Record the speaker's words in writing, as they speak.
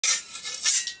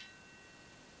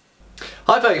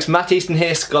Hi folks, Matt Easton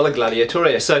here, Scholar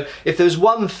Gladiatoria. So if there's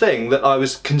one thing that I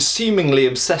was consumingly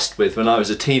obsessed with when I was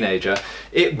a teenager,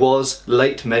 it was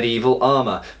late medieval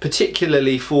armour,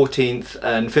 particularly 14th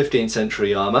and 15th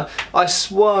century armour. I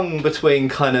swung between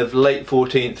kind of late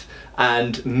 14th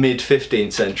and mid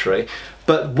 15th century.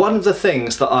 But one of the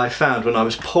things that I found when I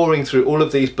was poring through all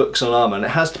of these books on armour, and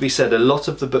it has to be said, a lot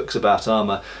of the books about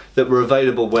armour that were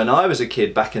available when I was a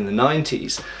kid back in the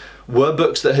 90s, were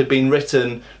books that had been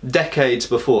written decades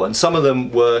before, and some of them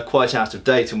were quite out of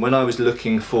date. And when I was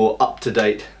looking for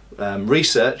up-to-date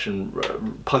research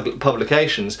and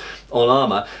publications on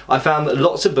armour, I found that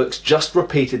lots of books just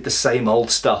repeated the same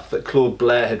old stuff that Claude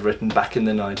Blair had written back in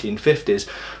the 1950s.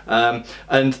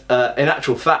 In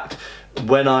actual fact,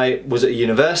 when I was at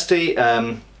university,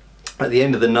 at the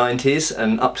end of the 90s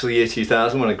and up to the year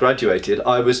 2000 when I graduated,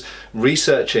 I was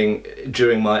researching,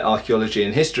 during my archaeology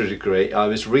and history degree, I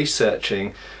was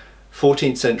researching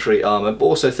 14th century armour, but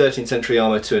also 13th century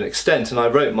armour to an extent, and I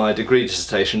wrote my degree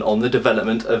dissertation on the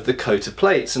development of the coat of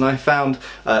plates, and I found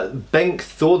Bengt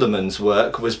Thorderman's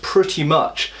work was pretty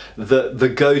much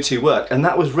the go-to work, and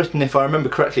that was written, if I remember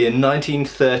correctly, in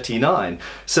 1939.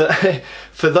 So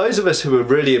for those of us who are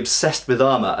really obsessed with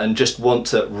armour and just want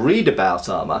to read about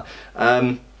armour,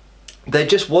 there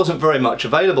just wasn't very much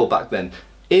available back then.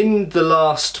 In the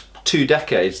last 2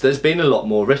 decades there's been a lot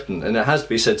more written, and it has to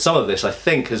be said some of this I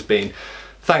think has been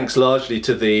thanks largely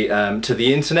to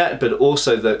the internet, but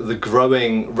also the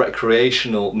growing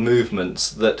recreational movements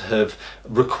that have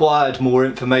required more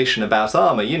information about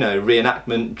armour. You know,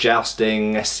 reenactment,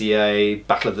 jousting, SCA,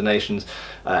 Battle of the Nations,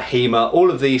 HEMA, all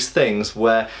of these things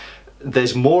where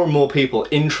there's more and more people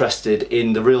interested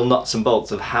in the real nuts and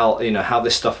bolts of how, you know, how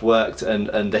this stuff worked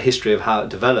and the history of how it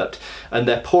developed, and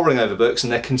they're poring over books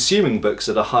and they're consuming books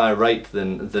at a higher rate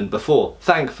than before,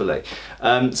 thankfully.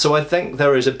 So I think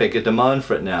there is a bigger demand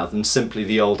for it now than simply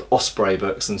the old Osprey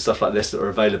books and stuff like this that were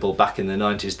available back in the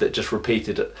 90s that just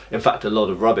repeated, in fact, a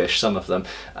lot of rubbish, some of them,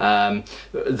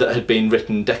 that had been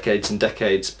written decades and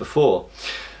decades before.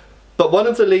 But one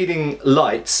of the leading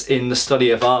lights in the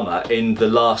study of armour in the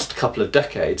last couple of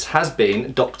decades has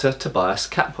been Dr. Tobias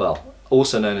Capwell,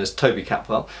 also known as Toby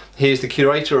Capwell. He is the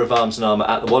curator of arms and armour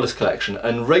at the Wallace Collection,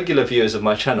 and regular viewers of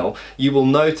my channel, you will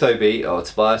know Toby, or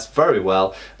Tobias, very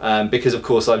well, because of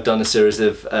course I've done a series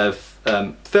of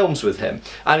films with him,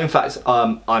 and in fact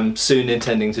I'm soon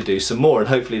intending to do some more, and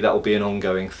hopefully that will be an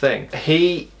ongoing thing.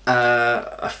 He,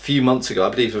 a few months ago,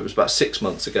 I believe it was about 6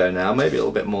 months ago now, maybe a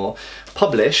little bit more,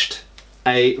 published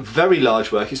a very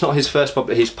large work. It's not his first book,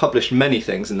 he's published many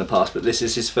things in the past, but this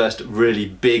is his first really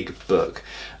big book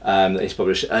that he's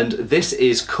published, and this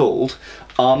is called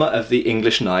Armour of the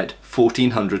English Knight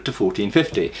 1400 to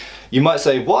 1450. You might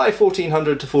say, why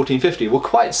 1400 to 1450? Well,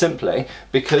 quite simply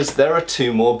because there are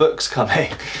 2 more books coming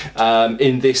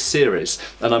in this series,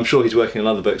 and I'm sure he's working on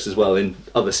other books as well in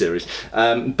other series,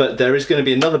 but there is going to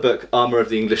be another book, Armour of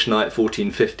the English Knight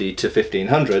 1450 to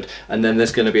 1500, and then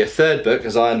there's going to be a third book,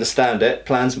 as I understand it,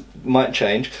 plans might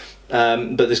change,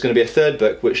 but there's going to be a third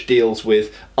book which deals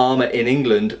with armour in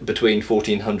England between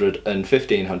 1400 and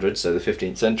 1500, so the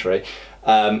 15th century,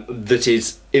 that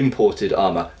is imported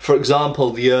armour. For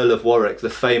example, the Earl of Warwick, the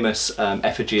famous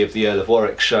effigy of the Earl of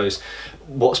Warwick, shows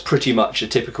what's pretty much a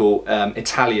typical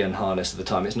Italian harness at the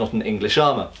time. It's not an English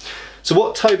armour. So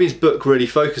what Toby's book really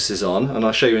focuses on, and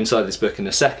I'll show you inside this book in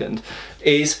a second,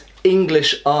 is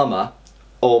English armour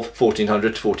of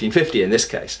 1400 to 1450 in this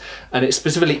case, and it's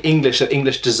specifically English, so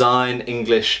English design,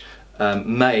 English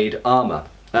made armour,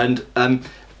 and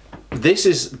this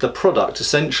is the product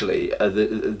essentially.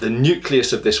 The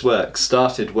nucleus of this work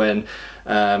started when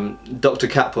Dr.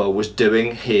 Capwell was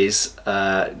doing his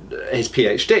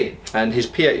PhD, and his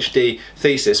PhD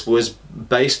thesis was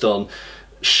based on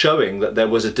showing that there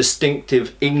was a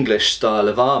distinctive English style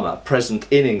of armour present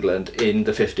in England in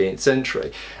the 15th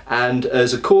century. And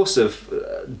as a course of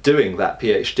doing that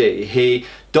PhD, he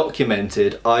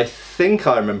documented, I think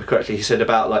I remember correctly, he said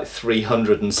about like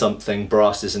 300 and something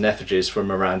brasses and effigies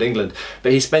from around England,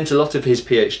 but he spent a lot of his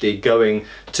PhD going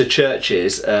to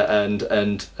churches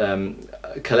and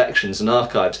collections and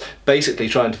archives, basically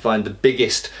trying to find the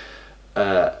biggest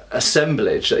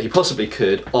assemblage that he possibly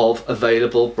could of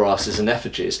available brasses and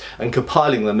effigies, and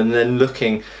compiling them, and then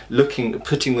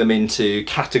putting them into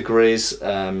categories,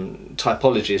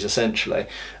 typologies essentially,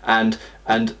 and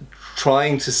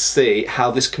trying to see how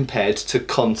this compared to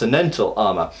continental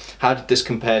armour. How did this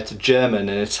compare to German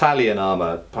and Italian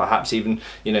armour, perhaps even,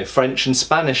 you know, French and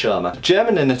Spanish armour.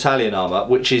 German and Italian armour,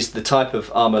 which is the type of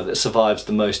armour that survives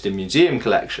the most in museum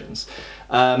collections,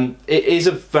 it is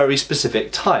of very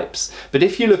specific types. But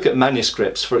if you look at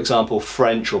manuscripts, for example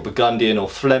French or Burgundian or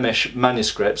Flemish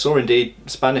manuscripts, or indeed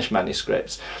Spanish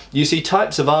manuscripts, you see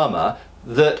types of armour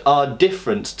that are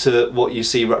different to what you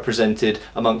see represented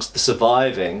amongst the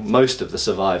surviving, most of the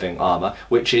surviving armour,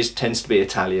 which tends to be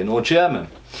Italian or German.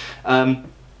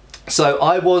 So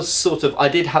I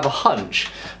did have a hunch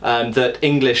that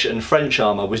English and French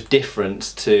armour was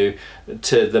different to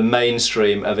the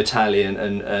mainstream of Italian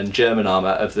and German armour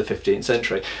of the 15th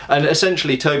century. And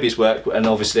essentially Toby's work, and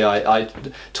obviously I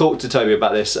talked to Toby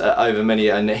about this over many,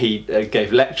 and he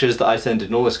gave lectures that I attended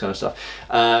and all this kind of stuff,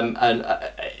 and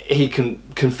he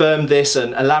confirmed this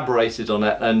and elaborated on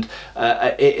it, and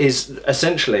it is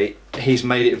essentially, he's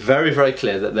made it very, very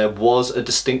clear that there was a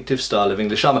distinctive style of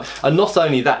English armour. And not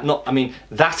only that,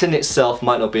 that in itself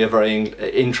might not be a very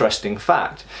interesting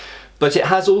fact, but it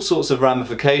has all sorts of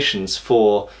ramifications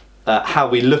for how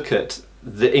we look at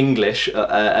the English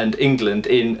and England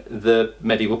in the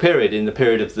medieval period, in the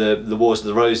period of the Wars of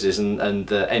the Roses and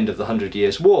the end of the 100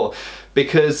 Years' War,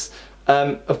 because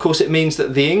of course it means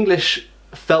that the English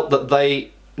felt that they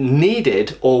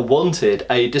needed or wanted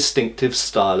a distinctive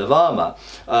style of armour,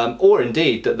 or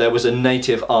indeed that there was a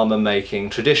native armour making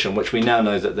tradition, which we now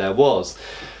know that there was.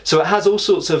 So it has all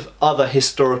sorts of other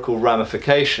historical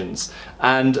ramifications,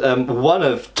 and one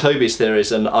of Toby's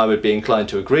theories, and I would be inclined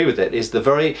to agree with it, is the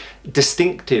very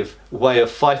distinctive way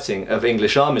of fighting of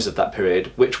English armies of that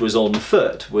period, which was on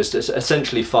foot, was to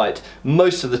essentially fight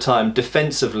most of the time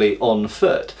defensively on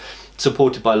foot,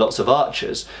 supported by lots of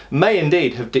archers, may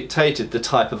indeed have dictated the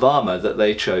type of armour that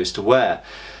they chose to wear.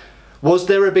 Was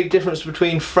there a big difference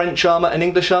between French armour and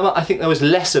English armour? I think there was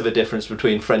less of a difference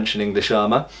between French and English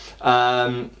armour,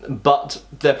 but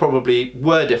there probably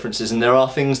were differences, and there are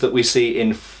things that we see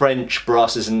in French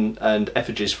brasses and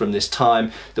effigies from this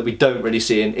time that we don't really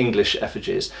see in English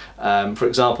effigies. For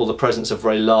example, the presence of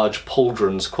very large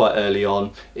pauldrons quite early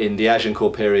on in the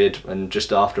Agincourt period and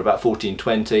just after about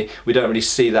 1420. We don't really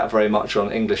see that very much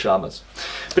on English armours.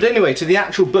 But anyway, to the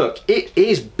actual book, it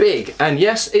is big, and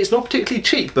yes, it's not a particularly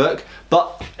cheap book,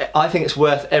 but I think it's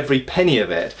worth every penny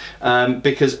of it,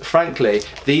 because frankly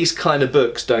these kind of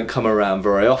books don't come around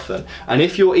very often, and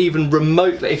if you're even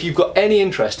remotely, if you've got any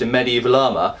interest in medieval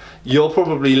armour, you'll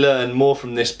probably learn more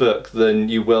from this book than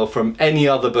you will from any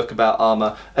other book about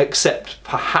armour, except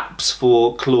perhaps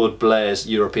for Claude Blair's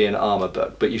European Armour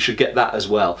book, but you should get that as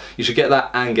well. You should get that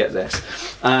and get this.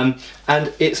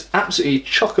 And it's absolutely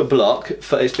chock-a-block.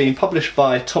 It's been published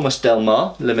by Thomas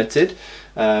Delmar Limited,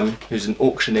 who's an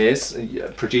auctioneer,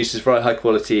 produces very high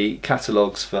quality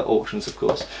catalogues for auctions, of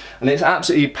course, and it's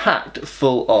absolutely packed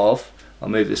full of, I'll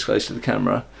move this close to the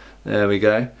camera, there we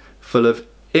go, full of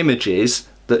images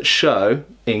that show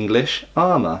English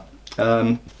armour,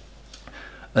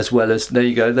 as well as, there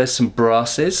you go, there's some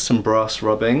brasses, some brass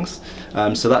rubbings,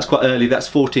 so that's quite early, that's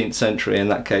 14th century in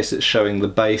that case, it's showing the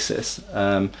basis.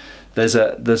 There's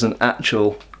an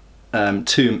actual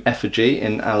tomb effigy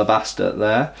in alabaster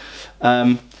there.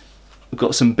 We've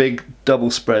got some big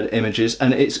double spread images,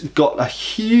 and it's got a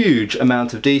huge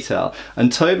amount of detail,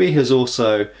 and Toby has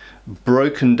also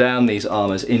broken down these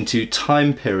armours into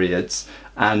time periods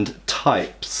and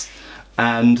types,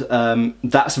 and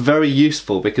that's very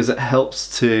useful because it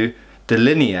helps to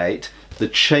delineate the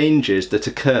changes that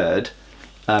occurred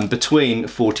between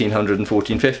 1400 and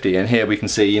 1450, and here we can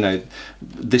see, you know,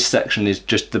 this section is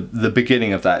just the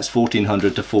beginning of that. It's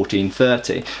 1400 to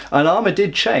 1430, and armour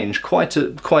did change quite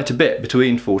a bit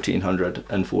between 1400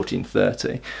 and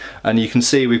 1430, and you can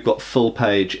see we've got full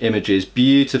page images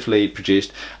beautifully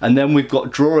produced, and then we've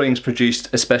got drawings produced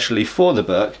especially for the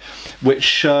book which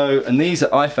show, and these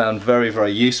I found very,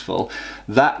 very useful.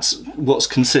 That's what's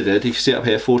considered, if you see up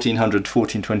here 1400 to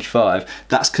 1425,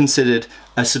 that's considered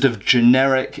a sort of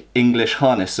generic English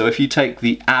harness. So if you take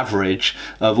the average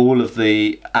of all of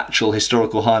the actual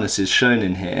historical harnesses shown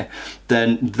in here,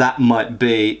 then that might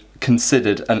be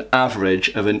considered an average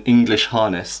of an English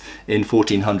harness in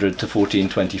 1400 to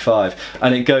 1425,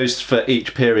 and it goes for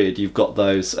each period. You've got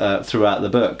those throughout the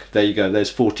book. There you go,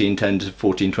 there's 1410 to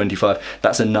 1425,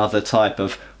 that's another type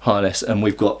of harness, and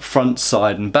we've got front,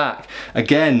 side and back.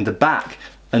 Again, the back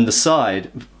and the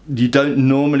side, you don't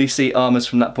normally see armours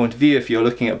from that point of view. If you're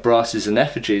looking at brasses and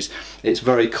effigies, it's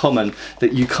very common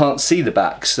that you can't see the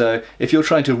back. So if you're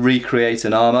trying to recreate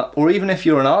an armour, or even if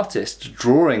you're an artist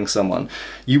drawing someone,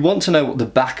 you want to know what the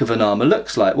back of an armour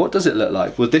looks like. What does it look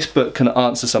like? Well, this book can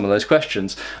answer some of those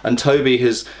questions, and Toby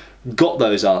has got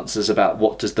those answers about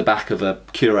what does the back of a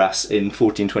cuirass in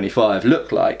 1425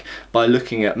 look like by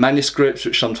looking at manuscripts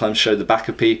which sometimes show the back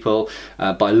of people,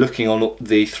 by looking on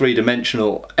the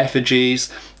three-dimensional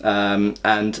effigies,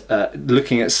 and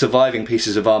looking at surviving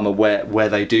pieces of armour where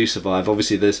they do survive.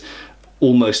 Obviously there's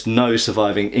almost no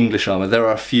surviving English armour. There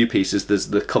are a few pieces, there's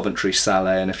the Coventry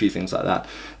Sallet and a few things like that.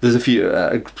 There's a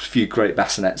few great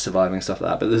bassinets surviving, stuff like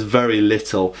that, but there's very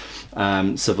little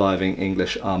surviving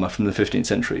English armour from the 15th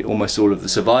century. Almost all of the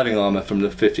surviving armour from the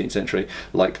 15th century,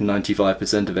 like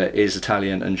 95% of it, is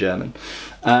Italian and German.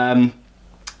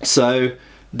 So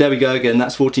there we go again,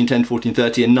 that's 1410,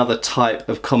 1430, another type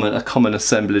of a common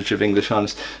assemblage of English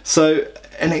harness. So,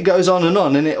 and it goes on,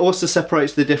 and it also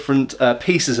separates the different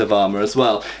pieces of armour as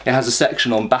well. It has a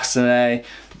section on bassinet,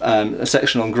 a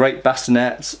section on great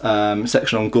bassinets,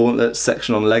 section on gauntlets,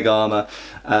 section on leg armour,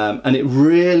 and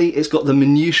it's got the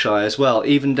minutiae as well,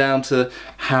 even down to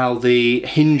how the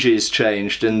hinges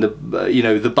changed and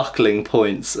the buckling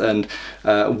points and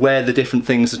where the different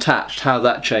things attached, how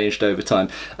that changed over time.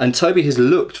 And Toby has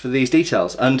looked for these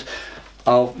details, and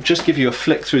I'll just give you a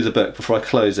flick through the book before I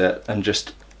close it and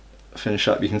just finish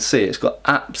up. You can see it's got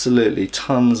absolutely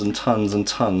tons and tons and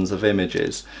tons of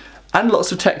images and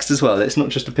lots of text as well. It's not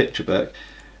just a picture book,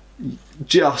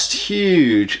 just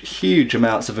huge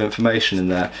amounts of information in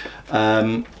there.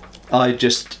 I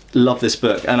just love this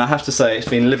book, and I have to say it's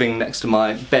been living next to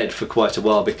my bed for quite a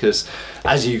while because,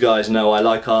 as you guys know, I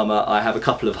like armour. I have a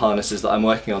couple of harnesses that I'm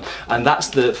working on, and that's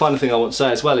the final thing I want to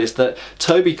say as well, is that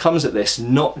Toby comes at this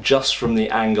not just from the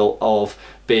angle of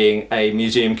being a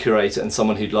museum curator and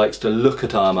someone who likes to look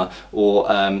at armour or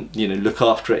look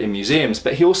after it in museums,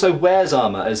 but he also wears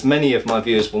armour. As many of my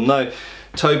viewers will know,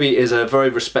 Toby is a very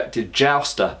respected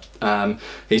jouster.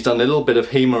 He's done a little bit of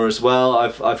HEMA as well.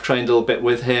 I've trained a little bit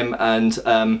with him, and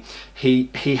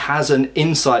he has an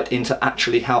insight into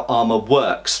actually how armour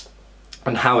works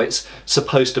and how it's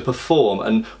supposed to perform,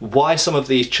 and why some of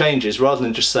these changes, rather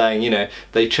than just saying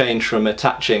they change from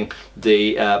attaching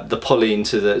the polline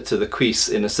to the cuisse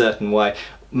in a certain way,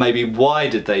 maybe why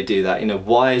did they do that?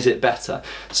 Why is it better?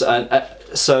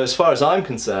 So as far as I'm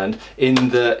concerned, in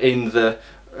the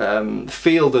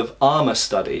field of armour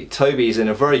study, Toby's in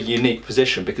a very unique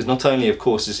position, because not only of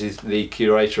course is he the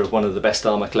curator of one of the best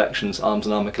armour collections, arms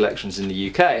and armour collections in the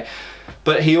UK,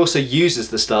 but he also uses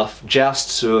the stuff,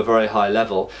 jousts to a very high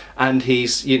level, and he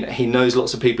knows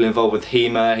lots of people involved with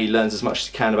HEMA. He learns as much as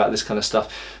he can about this kind of stuff.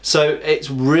 So it's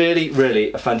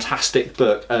really a fantastic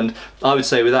book, and I would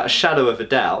say without a shadow of a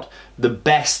doubt the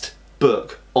best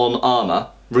book on armour,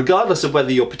 regardless of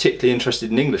whether you're particularly interested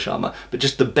in English armour, but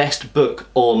just the best book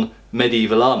on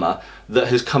medieval armour that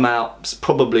has come out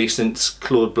probably since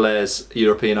Claude Blair's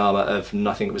European Armour of,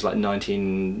 I think it was like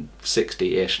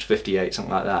 1960-ish, 58,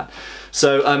 something like that.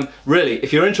 So really,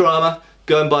 if you're into armour,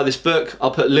 go and buy this book.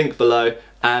 I'll put a link below,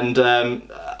 and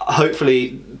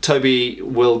hopefully Toby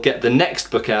will get the next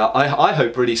book out, I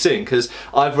hope really soon, because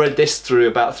I've read this through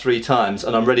about 3 times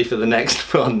and I'm ready for the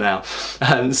next one now.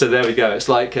 So there we go. It's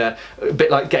like a bit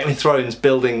like Game of Thrones,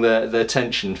 building the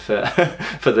tension for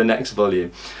for the next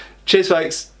volume. Cheers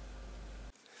folks.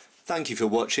 Thank you for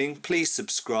watching. Please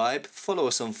subscribe, follow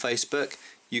us on Facebook.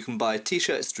 You can buy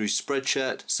t-shirts through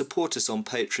Spreadshirt, support us on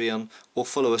Patreon, or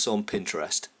follow us on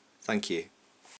Pinterest. Thank you.